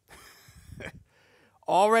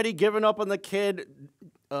 Already given up on the kid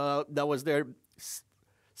that was their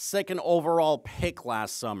second overall pick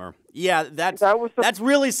last summer. Yeah, that's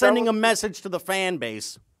really sending a message to the fan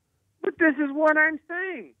base. But this is what I'm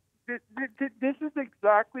saying. This is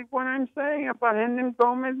exactly what I'm saying about Hernan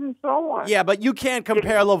Gomez and so on. Yeah, but you can't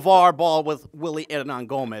compare LeVar Ball with Willie Hernan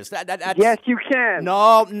Gomez. That's, yes, you can.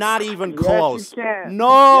 No, not even close. Yes, you can.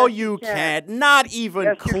 No, yes, you can't. Not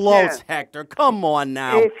even close, Hector. Come on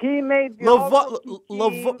now. If he made the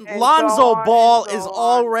Lonzo Ball is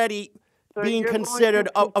already being considered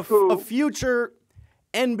a future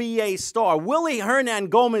NBA star. Willie Hernan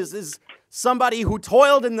Gomez is somebody who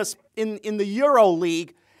toiled in the Euro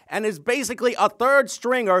League and is basically a third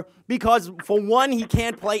stringer because, for one, he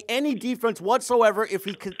can't play any defense whatsoever if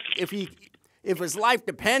his life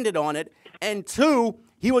depended on it, and two,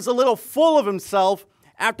 he was a little full of himself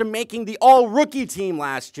after making the all-rookie team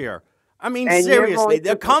last year. I mean, seriously,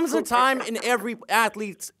 there comes a time in every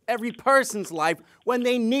person's life when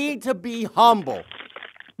they need to be humble.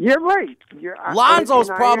 You're right. Lonzo's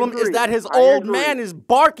problem is that his old man is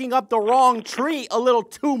barking up the wrong tree a little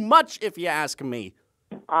too much, if you ask me.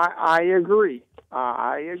 I agree.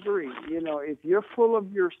 If you're full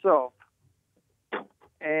of yourself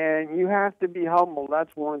and you have to be humble,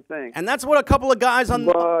 that's one thing. And that's what a couple of guys in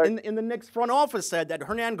the Knicks front office said, that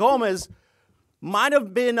Hernan Gomez might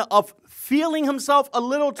have been feeling himself a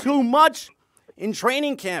little too much in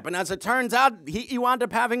training camp. And as it turns out, he wound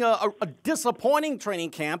up having a disappointing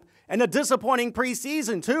training camp and a disappointing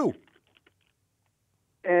preseason, too.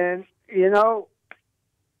 And,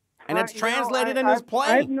 and it's translated in his play.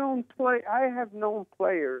 I have known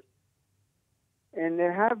players, and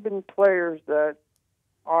there have been players that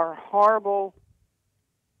are horrible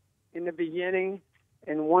in the beginning,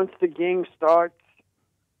 and once the game starts,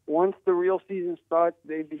 once the real season starts,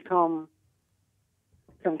 they become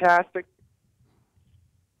fantastic.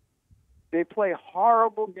 They play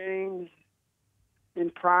horrible games in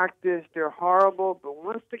practice. They're horrible, but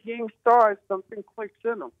once the game starts, something clicks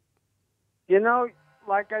in them.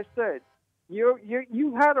 Like I said,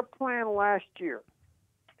 you had a plan last year.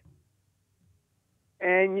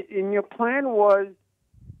 and your plan was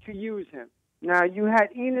to use him. Now, you had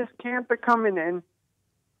Enes Kanter coming in.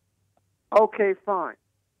 Okay, fine.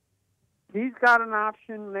 He's got an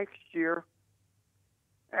option next year,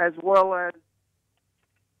 as well as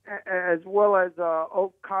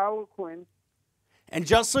Kyle O'Quinn. And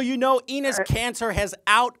just so you know, Enes Kanter has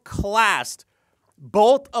outclassed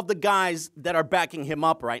both of the guys that are backing him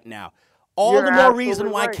up right now. All the more reason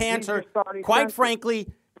why Kanter, quite frankly,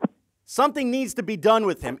 something needs to be done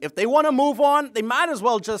with him. If they want to move on, they might as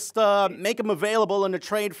well just make him available in a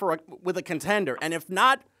trade with a contender. And if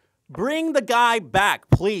not, bring the guy back,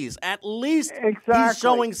 please. At least he's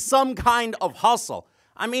showing some kind of hustle.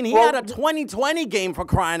 I mean, he had a 2020 game, for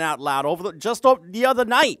crying out loud, just the other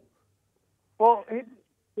night. Well,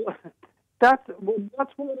 that's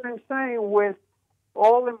what I'm saying with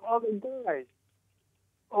all them other guys.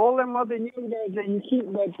 All them other young guys that you keep,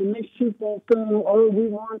 like the next people saying, oh, we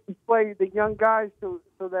want to play the young guys so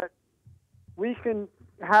that we can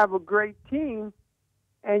have a great team,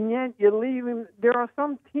 and yet you're leaving. There are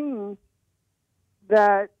some teams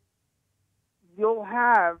that you'll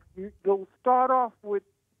start off with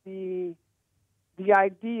the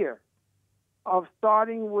idea of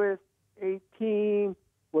starting with a team,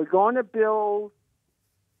 we're going to build,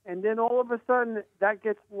 and then all of a sudden that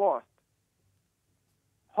gets lost.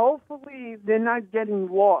 Hopefully, they're not getting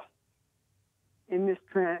lost in this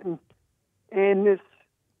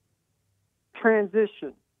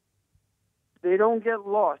transition. They don't get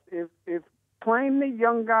lost. If playing the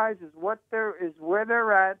young guys is where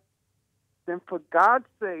they're at, then for God's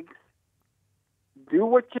sakes, do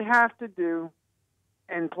what you have to do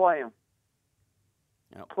and play them.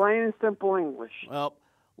 Yep. Plain and simple English. Well,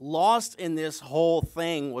 lost in this whole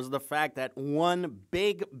thing was the fact that one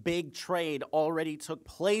big trade already took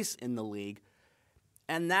place in the league,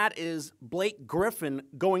 and that is Blake Griffin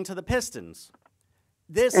going to the Pistons.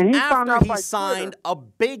 This after he signed a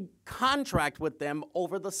big contract with them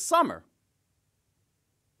over the summer.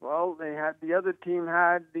 Well, the other team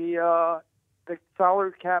had the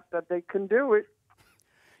salary cap that they couldn't do it.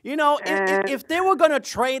 You know, if they were going to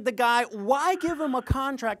trade the guy, why give him a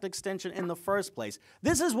contract extension in the first place?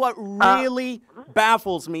 This is what really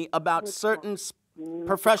baffles me about certain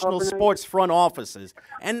professional sports front offices.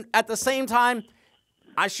 And at the same time,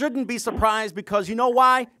 I shouldn't be surprised because you know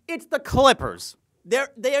why? It's the Clippers.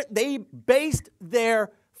 They based their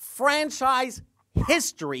franchise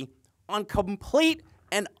history on complete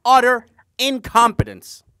and utter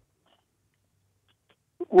incompetence.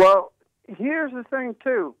 Well, here's the thing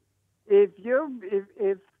too. If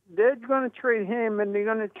they're going to trade him and they're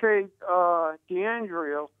going to trade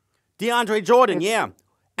DeAndre Jordan, yeah.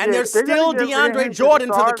 And there's still DeAndre Jordan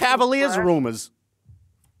to the Cavaliers rumors.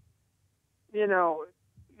 You know,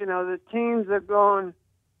 the teams are going.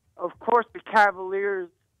 Of course, the Cavaliers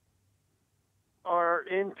are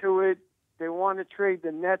into it. They want to trade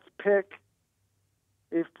the Nets pick,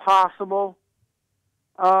 if possible.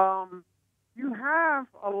 You have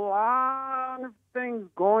a lot of things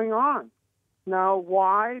going on. Now,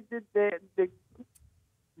 why did the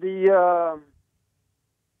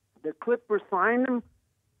Clippers sign him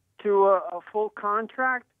to a full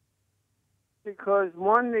contract? Because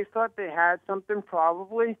one, they thought they had something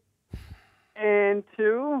probably, and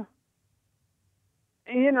two,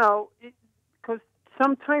 because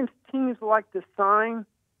sometimes teams like to sign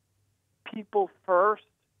people first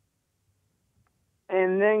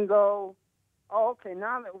and then go, oh, okay,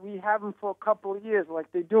 now that we have them for a couple of years,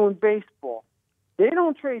 like they do in baseball. They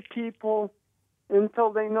don't trade people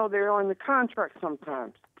until they know they're on the contract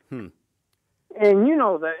sometimes. And you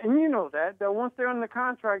know that once they're on the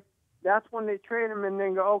contract, that's when they trade them and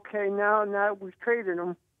then go, okay, now we've traded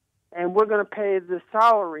them and we're going to pay the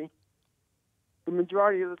salary, the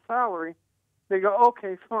majority of the salary. They go,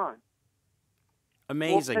 okay, fine.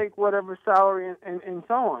 Amazing. We'll take whatever salary and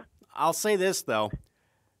so on. I'll say this, though.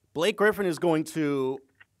 Blake Griffin is going to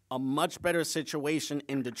a much better situation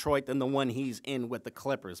in Detroit than the one he's in with the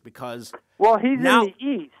Clippers because he's in the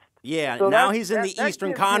East. Yeah, so now he's in the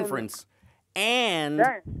Eastern Conference. And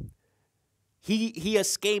he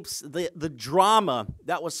escapes the drama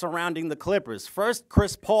that was surrounding the Clippers. First,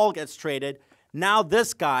 Chris Paul gets traded. Now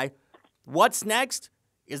this guy. What's next?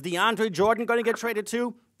 Is DeAndre Jordan going to get traded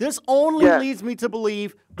too? This only leads me to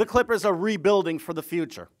believe the Clippers are rebuilding for the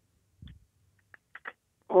future.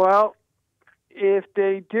 Well, if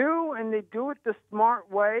they do, and they do it the smart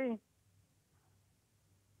way,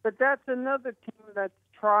 but that's another team that's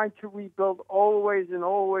tried to rebuild always and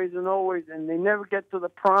always and always, and they never get to the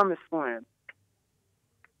promised land.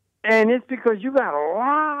 And it's because you got a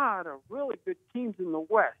lot of really good teams in the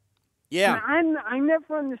West. Yeah. And I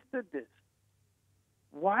never understood this.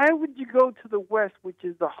 why would you go to the West, which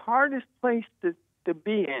is the hardest place to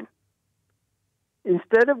be in,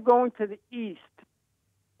 instead of going to the East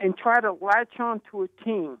and try to latch on to a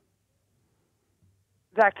team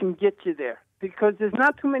that can get you there? Because there's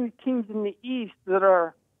not too many teams in the East that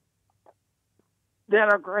are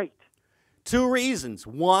great. Two reasons.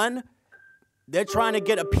 One, they're trying to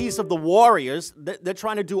get a piece of the Warriors. They're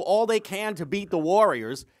trying to do all they can to beat the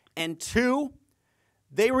Warriors. And two,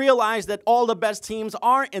 they realize that all the best teams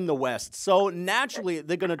are in the West. So naturally,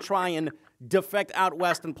 they're going to try and defect out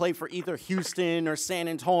West and play for either Houston or San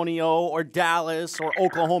Antonio or Dallas or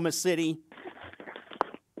Oklahoma City.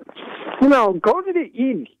 Go to the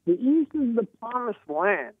East. The East is the promised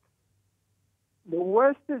land. The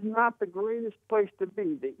West is not the greatest place to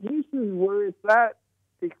be. The East is where it's at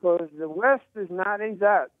because the West is not as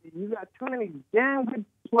that. You got too many damn good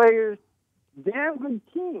players, damn good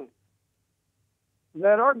teams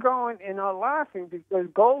that are going and are laughing because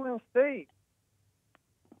Golden State,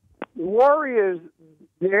 the Warriors,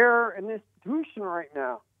 they're an institution right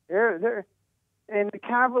now. They're and the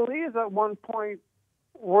Cavaliers at one point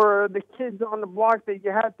were the kids on the block that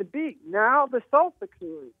you had to beat. Now the Celtics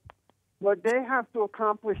are in. But they have to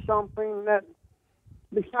accomplish something that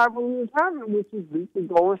the Cavaliers haven't, which is beat the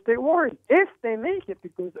Golden State Warriors, if they make it,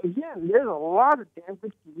 because, again, there's a lot of damn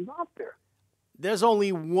good teams out there. There's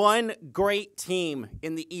only one great team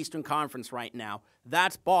in the Eastern Conference right now.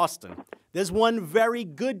 That's Boston. There's one very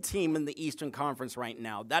good team in the Eastern Conference right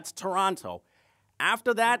now. That's Toronto.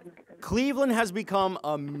 After that, Cleveland has become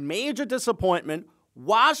a major disappointment.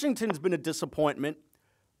 Washington's been a disappointment.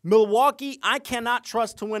 Milwaukee, I cannot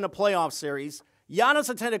trust to win a playoff series. Giannis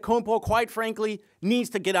Antetokounmpo, quite frankly, needs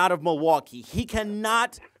to get out of Milwaukee. He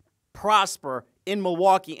cannot prosper in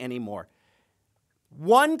Milwaukee anymore.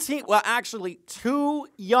 One team, well, actually, two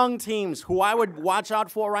young teams who I would watch out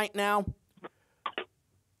for right now.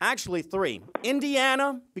 Actually, three.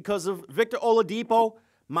 Indiana, because of Victor Oladipo.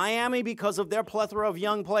 Miami, because of their plethora of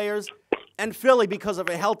young players. And Philly, because of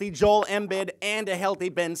a healthy Joel Embiid and a healthy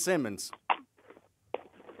Ben Simmons.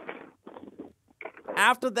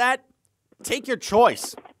 After that, take your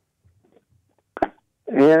choice.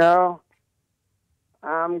 I'm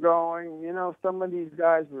going, some of these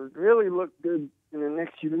guys would really look good in the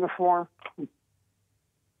next uniform.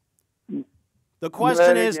 The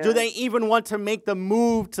question is, do they even want to make the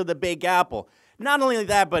move to the Big Apple? Not only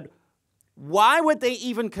that, but why would they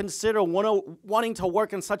even consider wanting to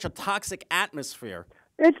work in such a toxic atmosphere?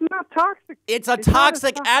 It's not toxic. It's a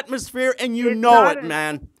toxic atmosphere, and you know it,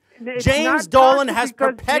 man. James Dolan has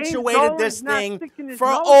perpetuated this thing for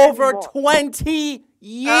over 20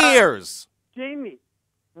 years. Jamie,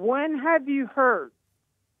 when have you heard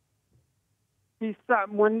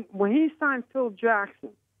when he signed Phil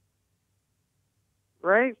Jackson,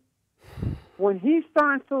 right? When he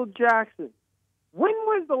signed Phil Jackson, when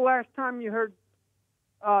was the last time you heard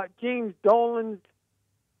James Dolan's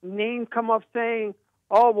name come up saying,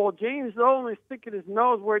 "Oh, well, James Dolan is sticking his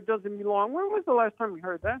nose where it doesn't belong"? When was the last time you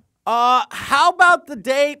heard that? How about the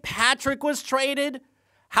day Patrick was traded?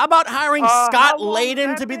 How about hiring Scott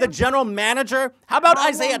Layden to be the general manager? How about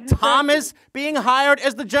Isaiah Thomas being hired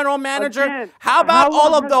as the general manager? How about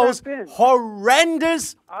all of those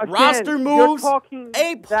horrendous roster moves?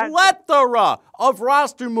 A plethora of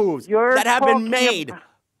roster moves that have been made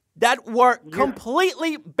that were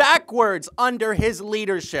completely backwards under his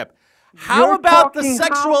leadership. How about the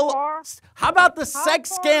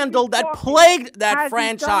sex scandal that plagued that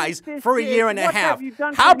franchise for a year and a half?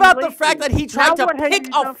 How about the fact that he tried to pick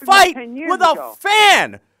a fight with a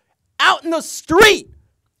fan out in the street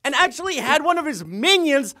and actually had one of his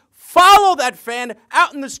minions follow that fan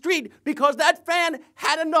out in the street because that fan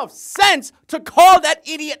had enough sense to call that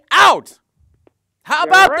idiot out? How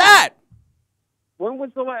about that? When was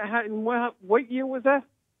the last? What year was that?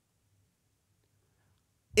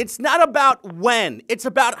 It's not about when. It's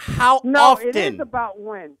about how often. No, it is about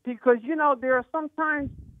when. Because, there are sometimes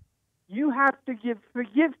you have to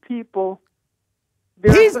forgive people.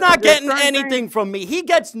 He's not getting anything from me. He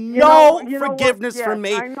gets no forgiveness from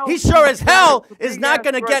me. He sure as hell is not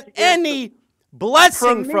going to get any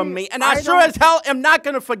blessing from me. And I sure as hell am not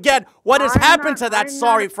going to forget what has happened to that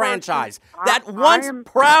sorry franchise. That once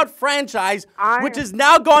proud franchise, which is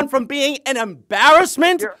now gone from being an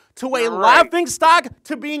embarrassment to a laughing stock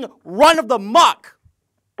to being run of the muck.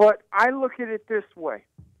 But I look at it this way.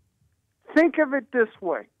 Think of it this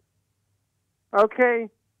way. Okay?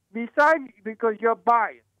 Because you're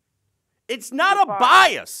biased. It's not a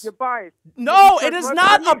bias. You're biased. No, it is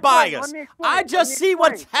not a bias. Let me I just see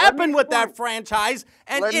what's happened with that franchise,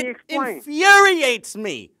 and it infuriates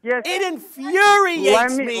me. Yes. It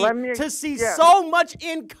infuriates me to see so much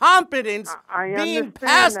incompetence being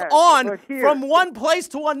passed on from one place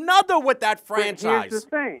to another with that franchise.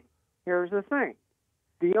 Here's the thing.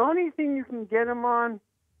 The only thing you can get him on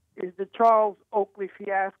is the Charles Oakley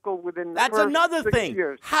fiasco within the That's first another 6 thing.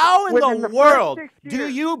 years. How in the world do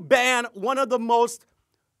you ban one of the most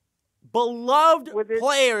beloved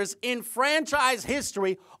players in franchise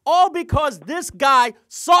history all because this guy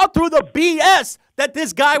saw through the BS that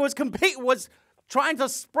this guy was trying to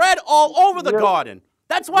spread all over the Garden?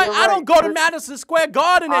 That's why I don't go to Madison Square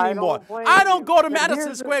Garden anymore. I don't go to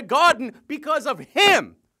Madison Square Garden because of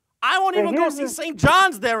him. I won't even go see St.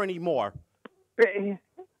 John's there anymore. But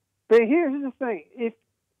here's the thing: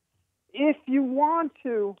 if you want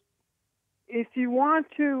to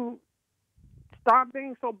stop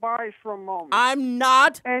being so biased for a moment, I'm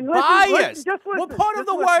not biased. What part of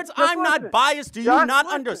the words "I'm not biased" do you not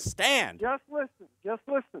understand? Just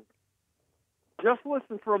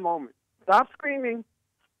listen for a moment. Stop screaming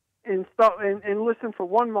and listen for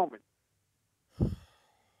one moment.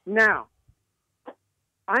 Now,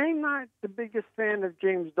 I'm not the biggest fan of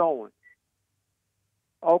James Dolan.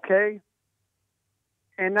 Okay?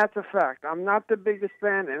 And that's a fact. I'm not the biggest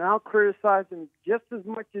fan, and I'll criticize him just as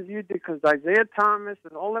much as you do because Isaiah Thomas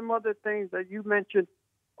and all them other things that you mentioned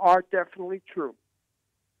are definitely true.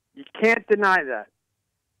 You can't deny that.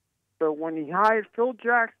 But when he hired Phil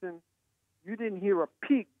Jackson, you didn't hear a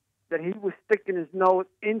peep that he was sticking his nose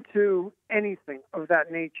into anything of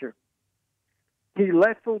that nature. He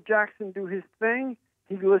let Phil Jackson do his thing.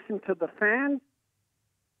 He listened to the fans.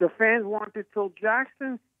 The fans wanted Phil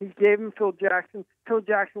Jackson. He gave him Phil Jackson. Phil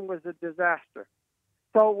Jackson was a disaster.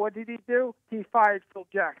 So what did he do? He fired Phil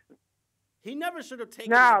Jackson. He never should have taken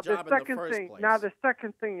the job in the first place. Now the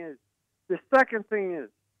second thing is,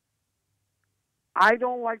 I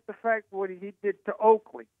don't like the fact what he did to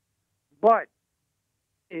Oakley, but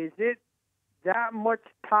is it that much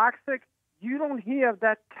toxic? You don't hear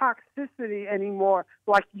that toxicity anymore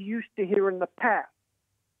like you used to hear in the past.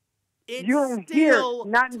 It's you don't still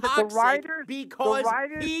hear not toxic the writers because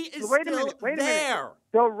he is still there.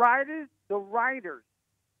 The writers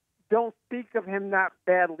don't speak of him that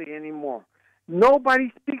badly anymore.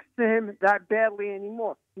 Nobody speaks to him that badly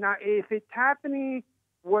anymore. Now, if it's happening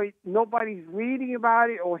where nobody's reading about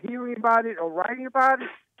it or hearing about it or writing about it,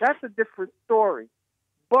 that's a different story.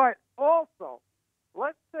 But also,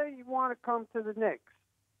 let's say you want to come to the Knicks.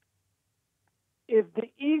 If the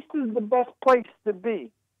East is the best place to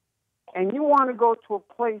be, and you want to go to a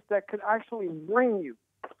place that could actually bring you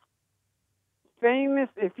famous,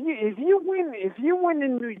 if you win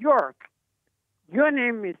in New York, your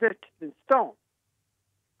name is etched in stone.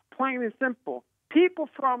 Plain and simple. People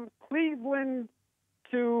from Cleveland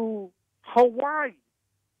to Hawaii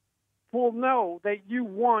will know that you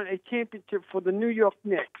won a championship for the New York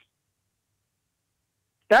Knicks.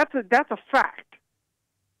 That's a fact.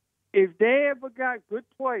 If they ever got good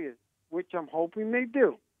players, which I'm hoping they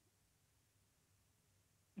do,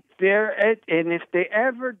 and if they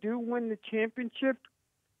ever do win the championship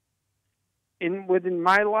within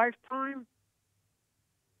my lifetime,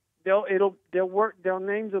 their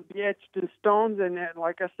names will be etched in stones, and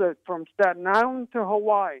like I said, from Staten Island to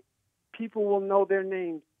Hawaii, people will know their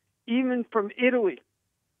names. Even from Italy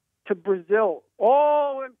to Brazil,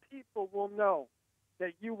 all them people will know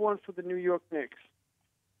that you won for the New York Knicks,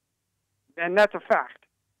 and that's a fact.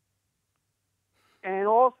 And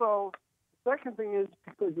also, the second thing is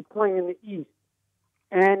because you're playing in the East,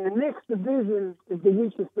 and the Knicks division is the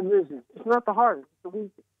weakest division. It's not the hardest; it's the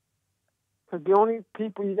weakest. Because the only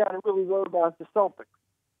people you got to really worry about is the Celtics.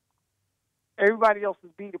 Everybody else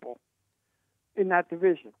is beatable in that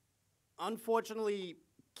division. Unfortunately,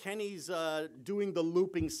 Kenny's doing the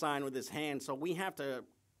looping sign with his hand, so we have to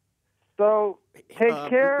take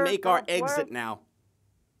care. Make our exit now.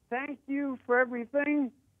 Thank you for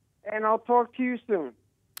everything, and I'll talk to you soon.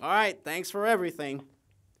 All right, thanks for everything.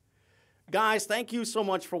 Guys, thank you so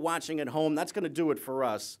much for watching at home. That's going to do it for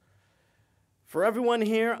us. For everyone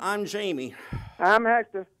here, I'm Jamie. I'm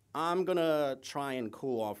Hector. I'm going to try and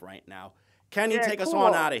cool off right now. Kenny, take us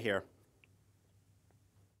on out of here.